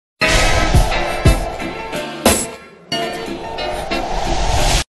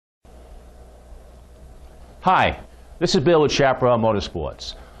Hi, this is Bill with Chaparral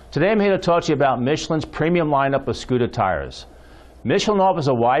Motorsports. Today I'm here to talk to you about Michelin's premium lineup of scooter tires. Michelin offers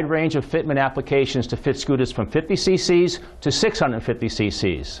a wide range of fitment applications to fit scooters from 50 cc's to 650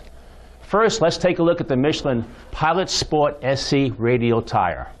 cc's. First, let's take a look at the Michelin Pilot Sport SC Radial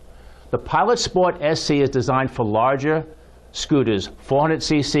tire. The Pilot Sport SC is designed for larger scooters, 400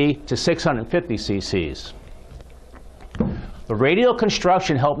 cc to 650 cc's. The radial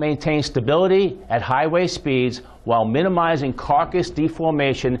construction helps maintain stability at highway speeds while minimizing carcass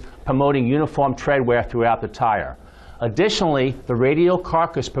deformation, promoting uniform tread wear throughout the tire. Additionally, the radial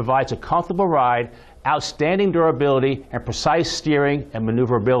carcass provides a comfortable ride, outstanding durability, and precise steering and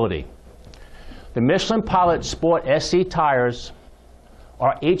maneuverability. The Michelin Pilot Sport SC tires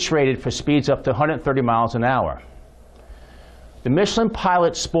are H-rated for speeds up to 130 miles an hour. The Michelin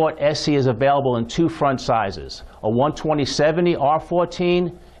Pilot Sport SC is available in two front sizes, a 120/70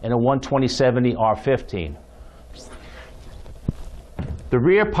 R14 and a 120/70 R15. The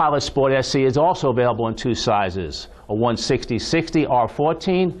rear Pilot Sport SC is also available in two sizes, a 160/60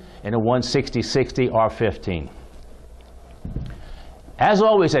 R14 and a 160/60 R15. As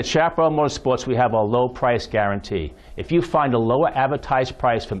always at Chaparral Motorsports, we have a low price guarantee. If you find a lower advertised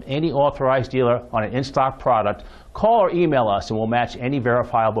price from any authorized dealer on an in-stock product, call or email us and we'll match any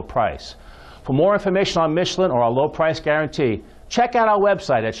verifiable price. For more information on Michelin or our low price guarantee, check out our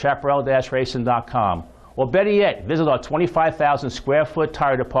website at chaparral-racing.com. Or better yet, visit our 25,000 square foot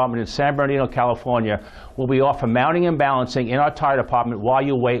tire department in San Bernardino, California, where we offer mounting and balancing in our tire department while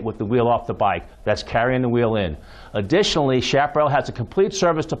you wait with the wheel off the bike. That's carrying the wheel in. Additionally, Chaparral has a complete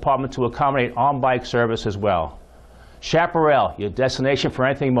service department to accommodate on-bike service as well. Chaparral, your destination for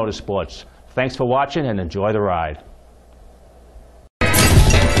anything motorsports. Thanks for watching and enjoy the ride.